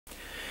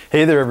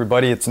Hey there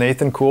everybody, it's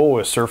Nathan Kuhl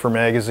with Surfer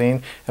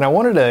Magazine, and I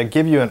wanted to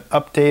give you an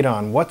update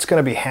on what's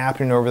going to be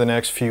happening over the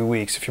next few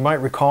weeks. If you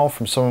might recall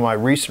from some of my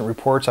recent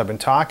reports, I've been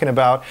talking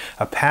about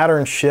a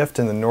pattern shift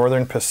in the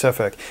northern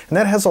Pacific, and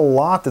that has a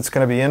lot that's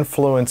going to be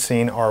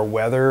influencing our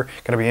weather,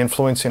 going to be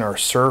influencing our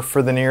surf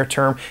for the near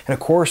term, and of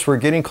course we're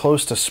getting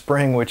close to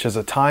spring, which is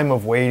a time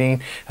of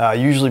waiting,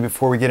 usually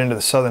before we get into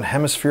the southern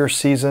hemisphere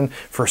season,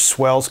 for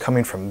swells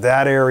coming from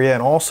that area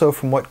and also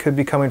from what could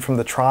be coming from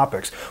the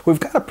tropics. We've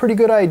got a pretty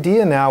good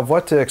idea now of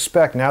what to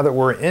expect now that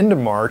we're into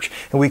March,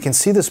 and we can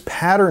see this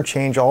pattern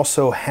change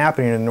also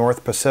happening in the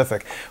North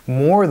Pacific.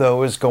 More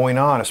though is going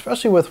on,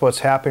 especially with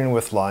what's happening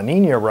with La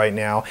Nina right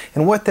now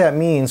and what that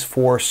means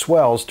for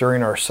swells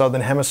during our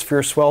southern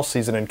hemisphere swell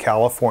season in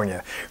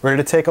California.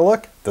 Ready to take a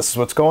look? This is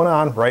what's going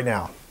on right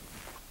now.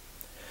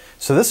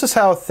 So this is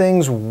how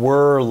things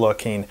were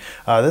looking.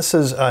 This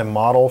is a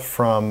model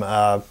from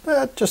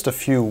just a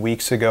few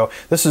weeks ago.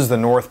 This is the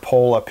North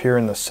Pole up here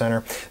in the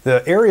center.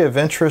 The area of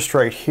interest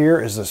right here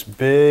is this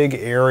big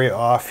area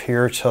off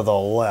here to the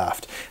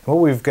left. And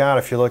what we've got,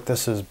 if you look,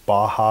 this is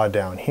Baja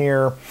down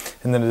here,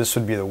 and then this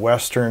would be the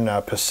Western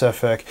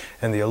Pacific,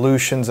 and the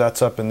Aleutians,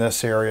 that's up in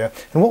this area.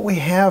 And what we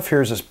have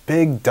here is this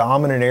big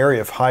dominant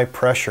area of high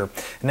pressure,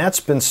 and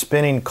that's been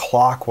spinning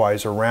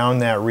clockwise around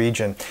that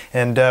region.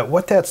 And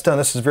what that's done,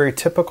 this is very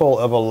typical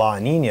of a La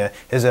Nina,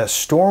 is that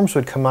storms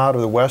would come out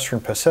of the Western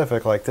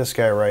Pacific, like this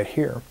guy right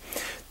here.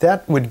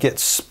 That would get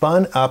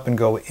spun up and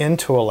go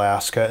into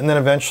Alaska and then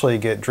eventually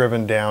get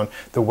driven down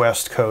the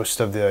west coast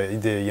of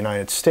the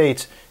United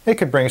States. It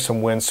could bring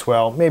some wind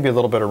swell, maybe a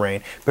little bit of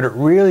rain, but it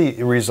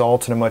really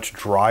results in a much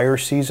drier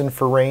season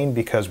for rain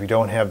because we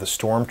don't have the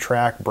storm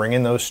track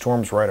bringing those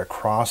storms right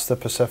across the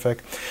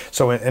Pacific.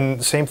 So,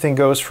 and the same thing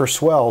goes for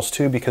swells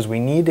too, because we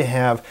need to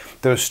have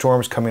those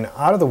storms coming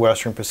out of the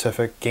Western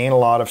Pacific gain a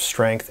lot of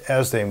strength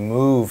as they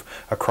move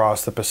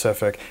across the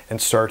Pacific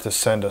and start to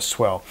send a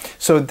swell.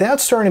 So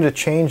that's starting to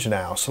change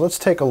now. So let's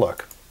take a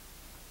look.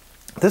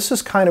 This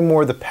is kind of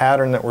more the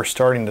pattern that we're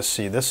starting to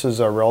see. This is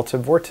a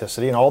relative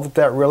vorticity, and all that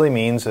that really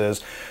means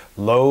is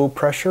low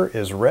pressure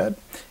is red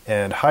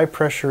and high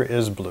pressure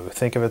is blue.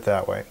 Think of it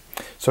that way.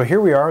 So here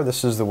we are,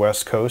 this is the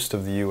west coast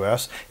of the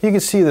US. You can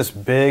see this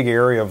big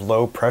area of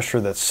low pressure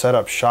that's set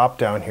up shop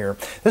down here.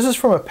 This is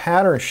from a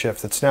pattern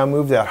shift that's now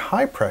moved that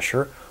high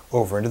pressure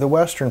over into the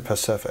Western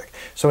Pacific.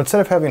 So instead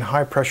of having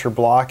high pressure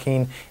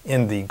blocking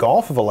in the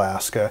Gulf of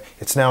Alaska,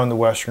 it's now in the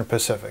Western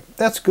Pacific.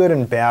 That's good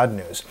and bad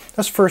news.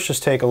 Let's first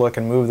just take a look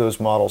and move those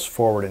models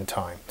forward in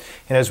time.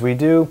 And as we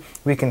do,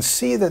 we can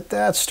see that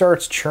that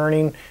starts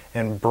churning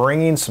and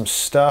bringing some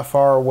stuff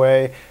our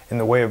way in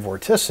the way of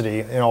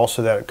vorticity, and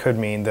also that it could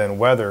mean then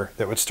weather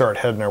that would start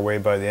heading our way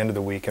by the end of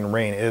the week, and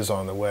rain is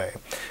on the way.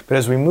 But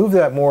as we move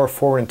that more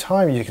forward in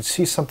time, you can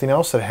see something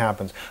else that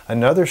happens.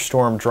 Another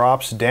storm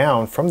drops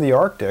down from the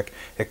Arctic,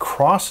 it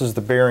crosses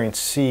the Bering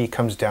Sea,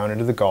 comes down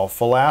into the Gulf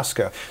of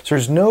Alaska. So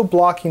there's no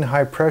blocking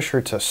high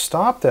pressure to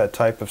stop that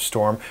type of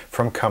storm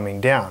from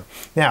coming down.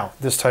 Now,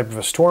 this type of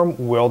a storm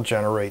will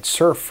generate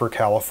surf for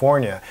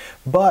California,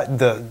 but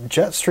the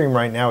jet stream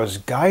right now is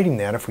guiding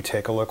that. If we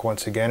take a look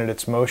once again at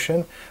its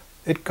motion,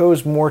 it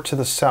goes more to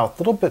the south,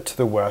 a little bit to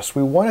the west.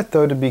 We want it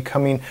though to be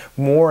coming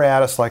more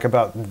at us like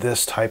about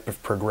this type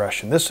of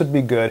progression. This would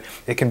be good.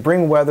 It can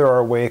bring weather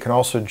our way. It can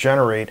also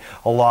generate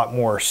a lot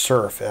more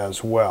surf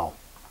as well.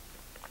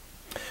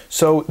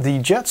 So the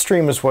jet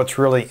stream is what's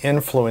really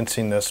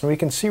influencing this, and we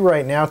can see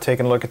right now,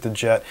 taking a look at the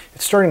jet,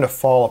 it's starting to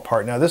fall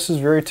apart. Now this is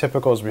very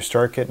typical as we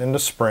start getting into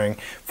spring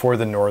for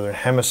the northern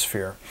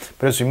hemisphere.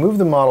 But as we move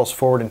the models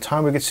forward in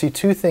time, we can see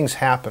two things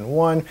happen.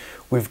 One,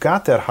 we've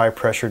got that high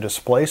pressure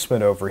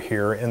displacement over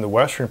here in the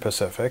Western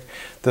Pacific.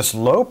 This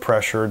low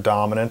pressure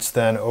dominance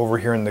then over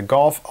here in the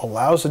Gulf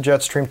allows the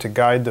jet stream to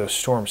guide those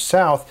storms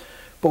south,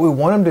 but we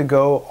want them to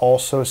go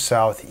also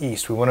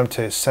southeast. We want them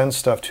to send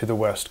stuff to the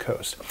west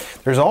coast.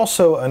 There's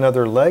also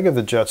another leg of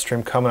the jet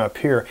stream coming up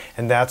here,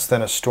 and that's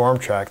then a storm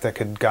track that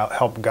could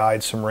help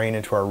guide some rain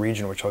into our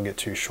region, which I'll get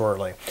to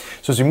shortly.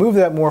 So as we move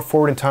that more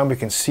forward in time, we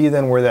can see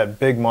then where that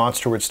big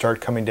monster would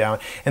start coming down,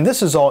 and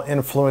this is all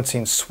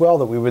influencing swell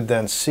that we would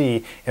then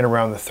see in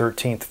around the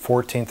 13th,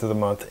 14th of the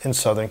month in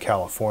Southern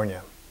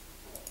California.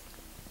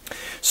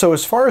 So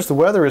as far as the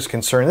weather is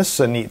concerned, this is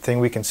a neat thing.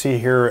 We can see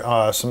here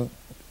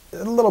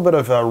a little bit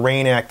of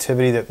rain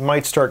activity that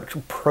might start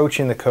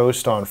approaching the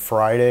coast on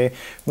Friday.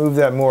 Move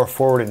that more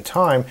forward in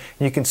time,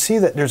 and you can see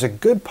that there's a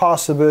good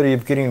possibility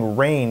of getting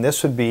rain.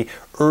 This would be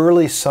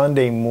early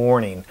Sunday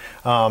morning.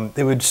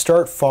 It would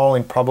start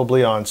falling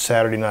probably on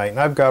Saturday night, and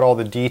I've got all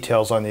the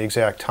details on the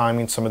exact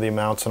timing, some of the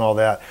amounts and all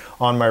that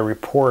on my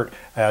report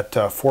at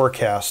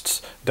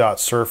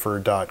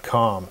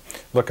forecasts.surfer.com.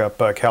 Look up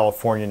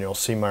California and you'll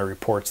see my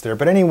reports there.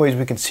 But anyways,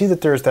 we can see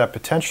that there's that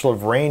potential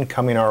of rain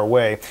coming our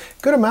way.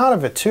 Good amount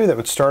of it too that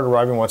would start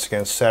arriving once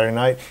again Saturday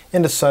night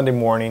into Sunday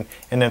morning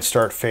and then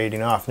start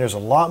fading off. And there's a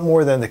lot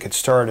more then that could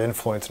start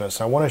influencing us.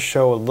 And I want to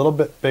show a little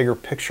bit bigger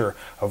picture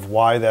of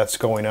why that's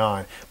going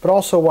on, but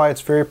also why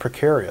it's very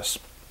precarious.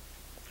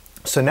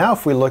 So now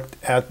if we look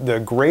at the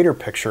greater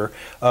picture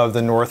of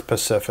the North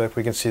Pacific,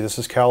 we can see this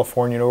is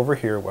California over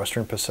here,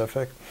 Western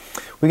Pacific.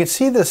 We can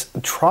see this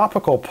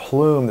tropical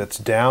plume that's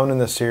down in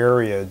this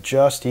area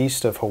just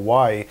east of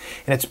Hawaii,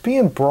 and it's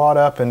being brought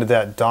up into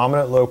that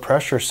dominant low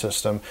pressure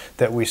system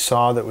that we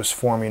saw that was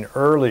forming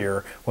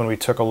earlier when we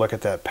took a look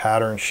at that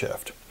pattern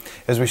shift.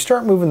 As we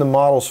start moving the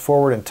models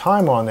forward in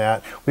time on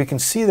that, we can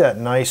see that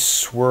nice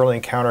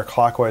swirling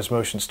counterclockwise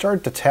motion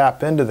start to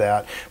tap into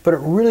that, but it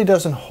really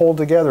doesn't hold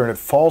together and it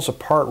falls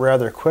apart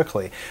rather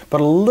quickly.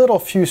 But a little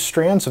few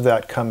strands of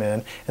that come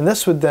in, and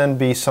this would then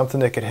be something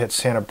that could hit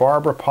Santa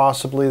Barbara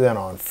possibly then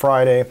on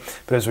Friday.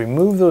 But as we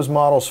move those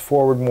models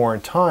forward more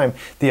in time,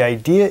 the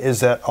idea is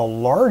that a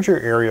larger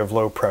area of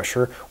low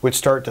pressure would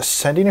start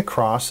descending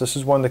across. This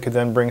is one that could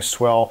then bring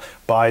swell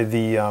by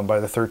the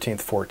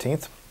 13th,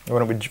 14th.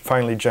 When it would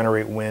finally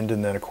generate wind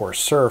and then of course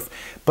surf.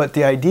 But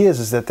the idea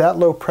is that that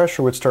low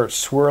pressure would start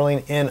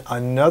swirling in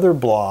another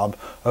blob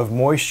of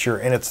moisture,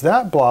 and it's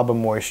that blob of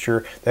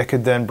moisture that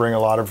could then bring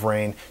a lot of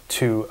rain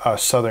to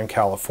Southern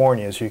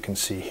California, as you can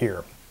see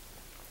here.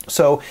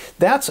 So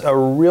that's a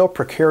real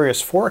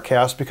precarious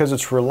forecast because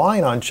it's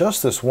relying on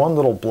just this one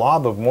little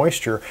blob of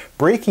moisture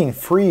breaking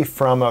free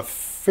from a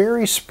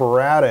very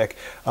sporadic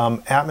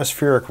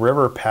atmospheric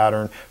river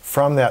pattern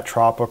from that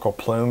tropical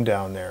plume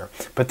down there.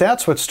 But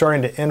that's what's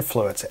starting to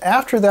influence.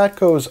 After that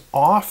goes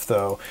off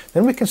though,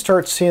 then we can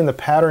start seeing the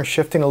pattern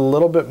shifting a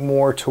little bit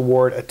more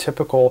toward a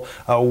typical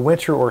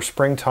winter or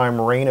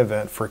springtime rain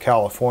event for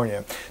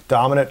California.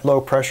 Dominant low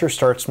pressure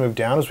starts to move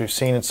down, as we've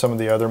seen in some of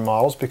the other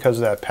models, because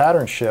of that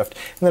pattern shift.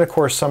 And then of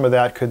course some of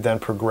that could then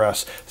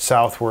progress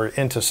southward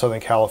into Southern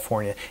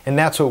California. And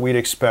that's what we'd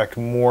expect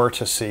more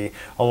to see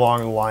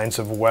along the lines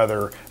of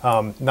weather.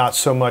 Not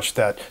so much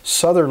that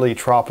southerly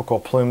tropical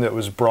plume that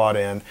was brought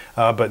in,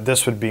 but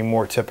this would be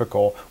more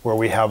typical where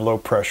we have low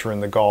pressure in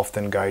the Gulf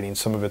then guiding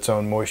some of its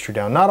own moisture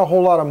down. Not a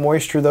whole lot of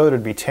moisture though to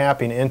be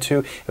tapping into.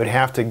 It would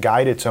have to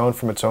guide its own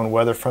from its own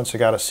weather front, so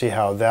got to see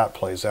how that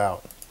plays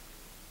out.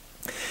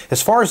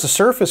 As far as the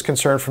surf is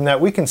concerned from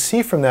that, we can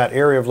see from that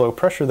area of low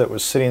pressure that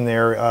was sitting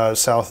there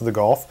south of the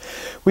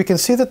Gulf, we can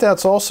see that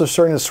that's also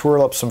starting to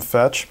swirl up some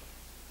fetch.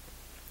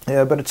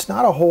 Yeah, but it's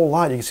not a whole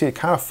lot. You can see it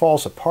kind of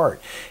falls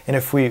apart. And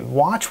if we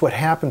watch what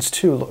happens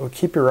too,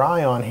 keep your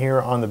eye on here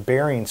on the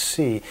Bering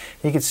Sea,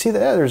 you can see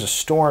that there's a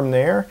storm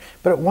there,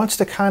 but it wants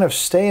to kind of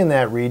stay in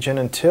that region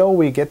until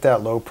we get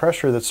that low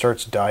pressure that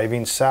starts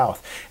diving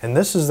south. And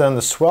this is then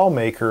the swell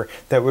maker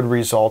that would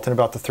result in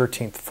about the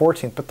 13th,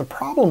 14th. But the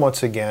problem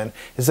once again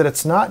is that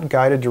it's not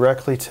guided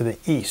directly to the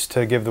east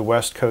to give the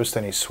west coast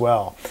any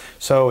swell.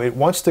 So it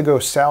wants to go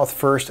south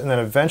first, and then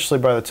eventually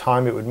by the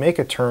time it would make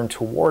a turn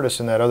toward us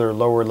in that other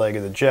lower leg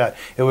of the jet,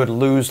 it would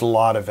lose a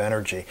lot of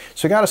energy.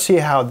 So you got to see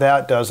how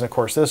that does. And of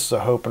course, this is a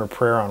hope and a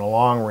prayer on a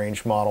long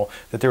range model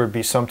that there would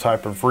be some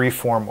type of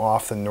reform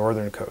off the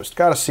northern coast.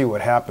 Got to see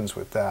what happens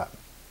with that.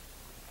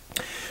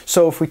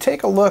 So if we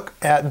take a look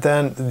at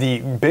then the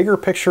bigger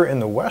picture in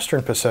the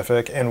Western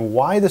Pacific and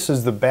why this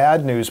is the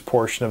bad news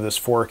portion of this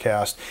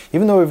forecast,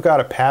 even though we've got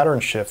a pattern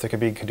shift that could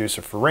be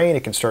conducive for rain,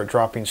 it can start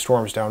dropping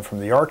storms down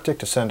from the Arctic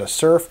to send us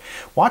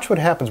surf. Watch what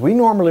happens. We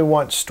normally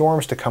want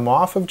storms to come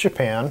off of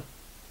Japan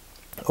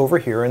over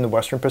here in the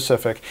Western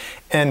Pacific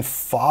and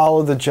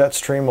follow the jet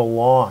stream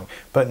along.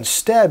 But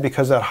instead,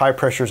 because that high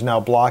pressure is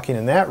now blocking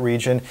in that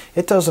region,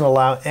 it doesn't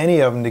allow any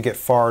of them to get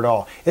far at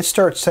all. It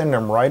starts sending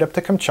them right up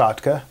to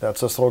Kamchatka.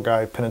 That's this little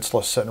guy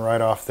peninsula sitting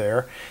right off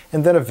there.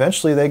 And then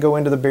eventually they go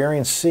into the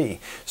Bering Sea.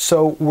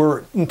 So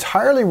we're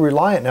entirely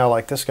reliant now,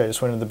 like this guy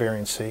just went into the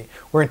Bering Sea,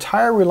 we're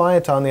entirely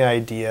reliant on the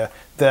idea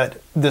that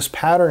this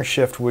pattern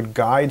shift would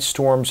guide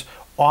storms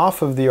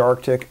off of the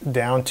Arctic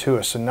down to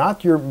us. So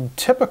not your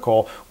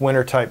typical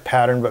winter type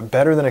pattern, but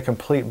better than a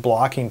complete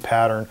blocking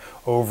pattern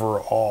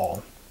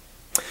overall.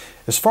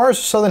 As far as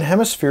the Southern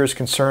Hemisphere is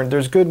concerned,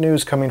 there's good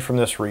news coming from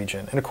this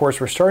region. And of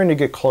course, we're starting to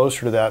get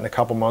closer to that in a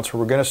couple months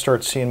where we're going to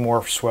start seeing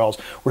more swells.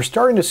 We're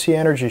starting to see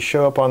energy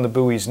show up on the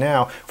buoys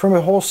now from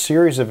a whole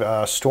series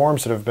of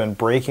storms that have been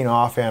breaking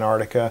off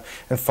Antarctica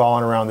and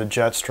falling around the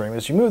jet stream.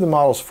 As you move the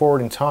models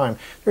forward in time,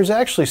 there's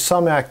actually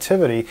some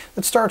activity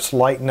that starts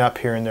lighting up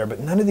here and there, but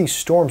none of these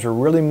storms are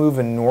really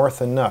moving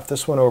north enough.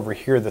 This one over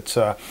here that's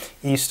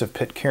east of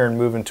Pitcairn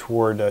moving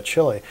toward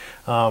Chile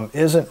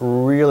isn't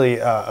really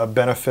a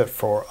benefit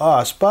for us.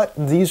 But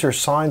these are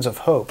signs of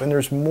hope, and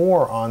there's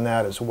more on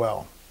that as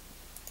well.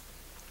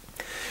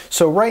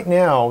 So right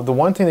now, the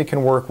one thing that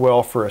can work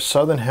well for a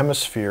Southern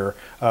Hemisphere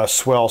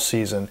swell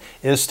season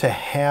is to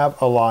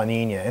have a La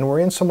Nina. And we're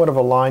in somewhat of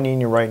a La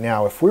Nina right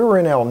now. If we were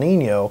in El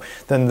Nino,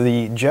 then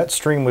the jet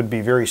stream would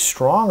be very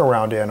strong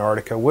around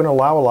Antarctica, wouldn't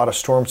allow a lot of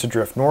storms to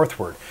drift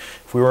northward.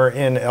 If we were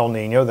in El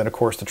Nino, then of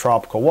course the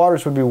tropical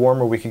waters would be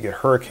warmer, we could get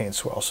hurricane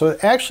swell. So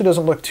it actually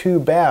doesn't look too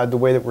bad the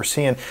way that we're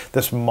seeing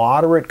this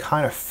moderate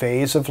kind of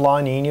phase of La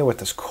Nina with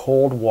this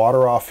cold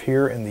water off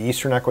here in the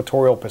eastern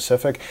equatorial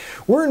Pacific.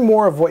 We're in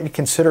more of what you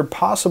consider considered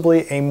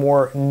possibly a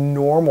more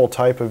normal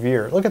type of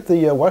year. Look at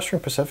the Western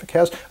Pacific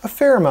has a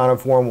fair amount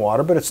of warm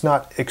water, but it's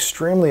not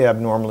extremely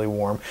abnormally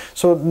warm.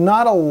 So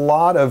not a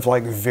lot of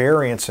like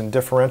variance and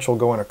differential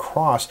going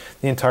across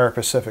the entire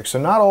Pacific. So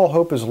not all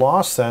hope is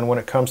lost then when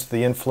it comes to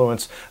the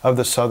influence of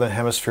the southern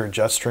hemisphere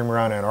jet stream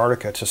around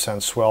Antarctica to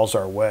send swells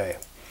our way.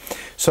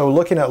 So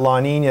looking at La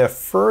Nina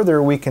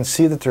further, we can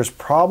see that there's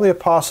probably a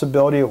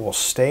possibility it will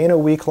stay in a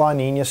weak La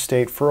Nina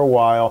state for a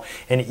while,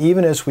 and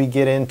even as we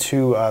get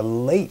into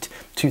late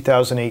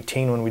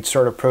 2018, when we'd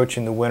start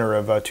approaching the winter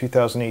of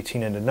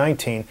 2018 into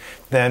 19,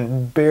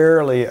 then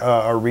barely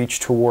a reach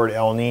toward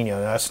El Nino.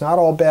 Now, that's not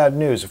all bad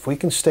news. If we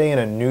can stay in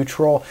a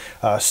neutral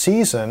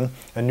season,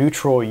 a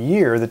neutral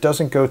year that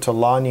doesn't go to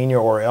La Nina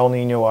or El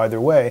Nino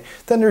either way,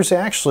 then there's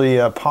actually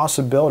a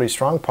possibility,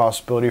 strong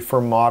possibility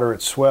for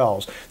moderate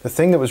swells. The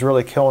thing that was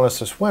really killing us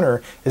this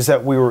winter is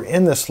that we were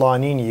in this La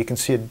Nina. You can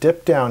see it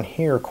dip down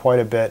here quite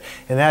a bit,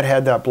 and that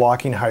had that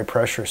blocking high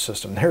pressure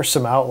system. There's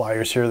some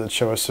outliers here that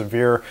show a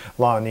severe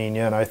La Nina,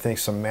 and I think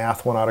some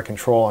math went out of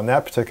control on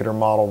that particular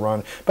model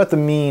run, but the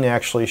mean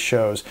actually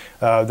shows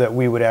that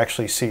we would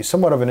actually see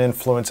somewhat of an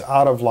influence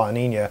out of La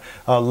Nina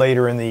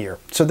later in the year.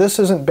 So this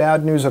isn't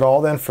bad news at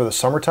all then for the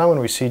summertime when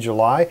we see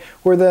July,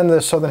 where then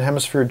the southern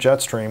hemisphere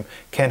jet stream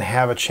can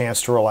have a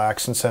chance to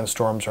relax and send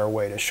storms our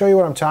way. To show you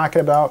what I'm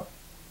talking about,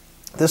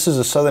 this is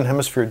a southern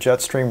hemisphere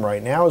jet stream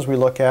right now as we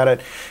look at it,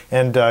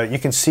 and you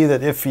can see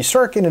that if you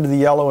start getting into the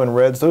yellow and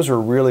reds, those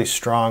are really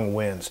strong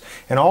winds.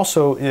 And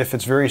also, if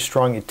it's very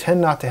strong, you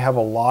tend not to have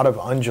a lot of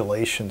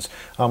undulations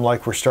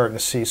like we're starting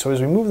to see. So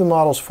as we move the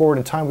models forward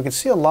in time, we can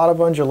see a lot of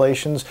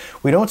undulations.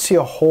 We don't see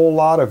a whole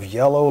lot of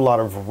yellow, a lot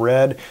of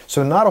red,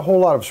 so not a whole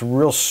lot of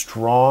real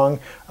strong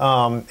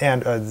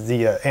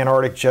the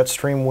Antarctic jet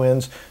stream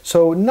winds.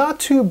 So not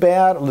too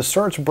bad. It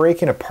starts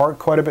breaking apart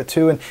quite a bit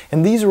too,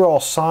 and these are all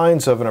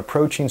signs of an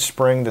approaching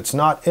spring that's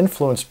not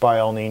influenced by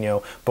El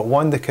Nino, but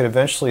one that could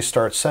eventually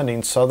start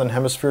sending southern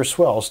hemisphere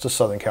swells to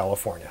Southern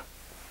California.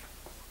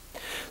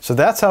 So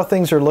that's how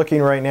things are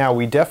looking right now.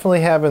 We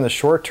definitely have in the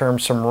short term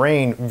some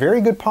rain, very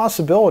good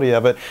possibility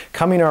of it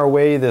coming our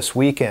way this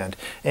weekend.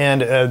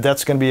 And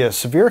that's going to be a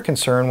severe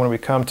concern when we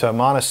come to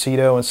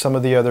Montecito and some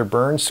of the other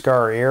burn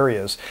scar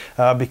areas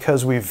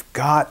because we've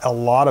got a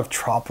lot of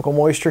tropical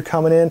moisture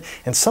coming in,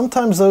 and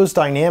sometimes those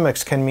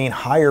dynamics can mean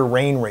higher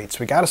rain rates.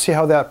 We got to see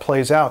how that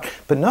plays out,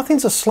 but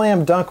nothing's a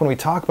slam dunk when we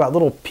talk about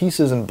little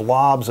pieces and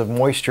blobs of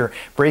moisture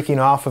breaking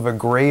off of a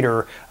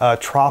greater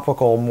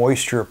tropical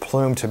moisture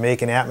plume to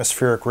make an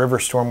atmospheric river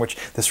storm, which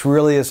this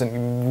really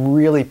isn't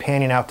really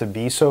panning out to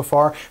be so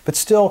far, but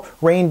still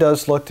rain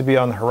does look to be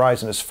on the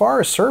horizon. As far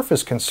as surf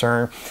is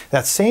concerned,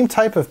 that same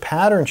type of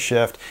pattern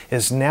shift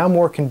is now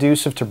more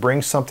conducive to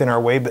bring something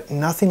our way, but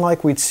nothing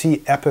like we'd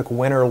see epic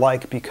winter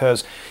like,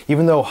 because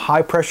even though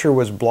high pressure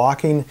was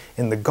blocking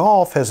in the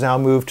Gulf has now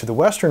moved to the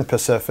Western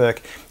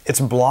Pacific, it's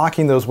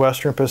blocking those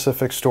Western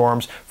Pacific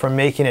storms from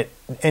making it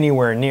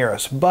anywhere near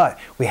us. But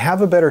we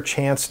have a better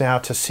chance now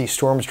to see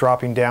storms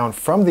dropping down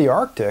from the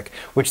Arctic,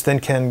 which then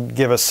can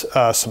give us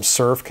some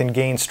surf, can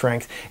gain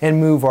strength and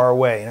move our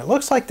way. And it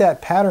looks like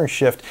that pattern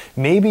shift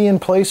may be in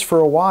place for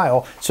a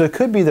while, so it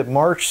could be that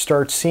March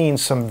starts seeing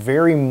some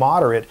very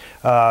moderate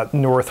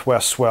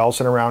northwest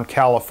swells and around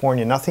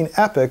California. Nothing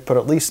epic, but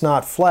at least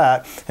not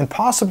flat, and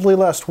possibly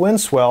less wind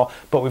swell,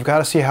 but we've got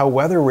to see how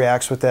weather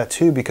reacts with that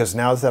too, because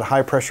now that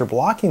high pressure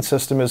blocking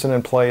system isn't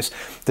in place,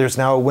 there's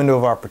now a window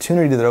of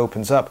opportunity that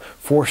opens up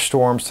for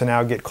storms to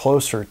now get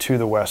closer to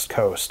the west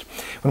coast.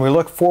 When we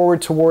look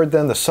forward toward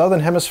then the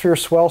southern hemisphere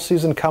swell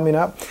season coming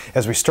up,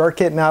 as we start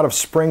getting out of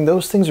spring,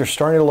 those things are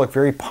starting to look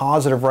very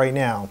positive right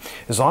now.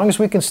 As long as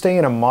we can stay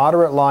in a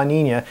moderate La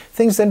Nina,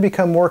 things then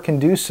become more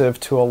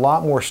conducive to a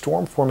lot more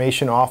storm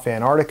formation off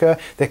Antarctica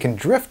that can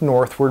drift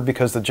northward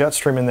because the jet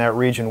stream in that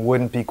region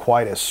wouldn't be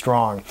quite as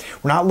strong.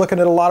 We're not looking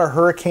at a lot of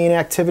hurricane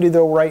activity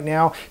though right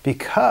now,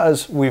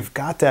 because we've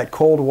got that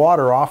cold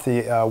water off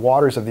the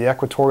waters of the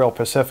equatorial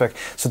Pacific,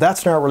 so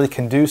that's not really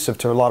conducive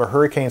to a lot of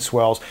hurricane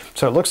swells.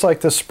 So it looks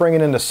like this spring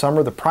and into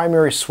summer, the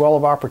primary swell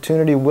of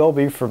opportunity will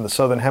be from the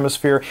southern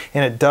hemisphere,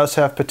 and it does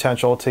have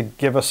potential to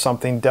give us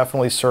something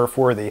definitely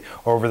surf-worthy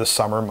over the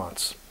summer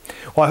months.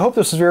 Well, I hope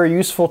this is very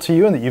useful to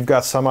you and that you've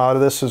got some out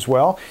of this as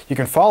well. You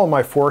can follow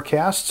my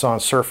forecasts on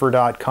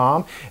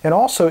surfer.com, and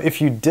also if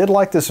you did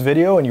like this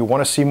video and you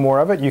want to see more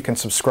of it, you can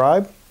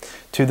subscribe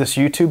to this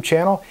YouTube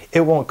channel.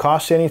 It won't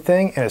cost you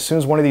anything, and as soon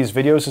as one of these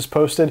videos is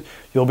posted,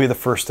 you'll be the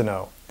first to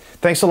know.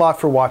 Thanks a lot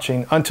for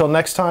watching. Until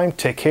next time,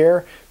 take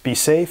care, be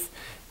safe,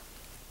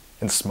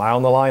 and smile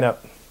in the lineup.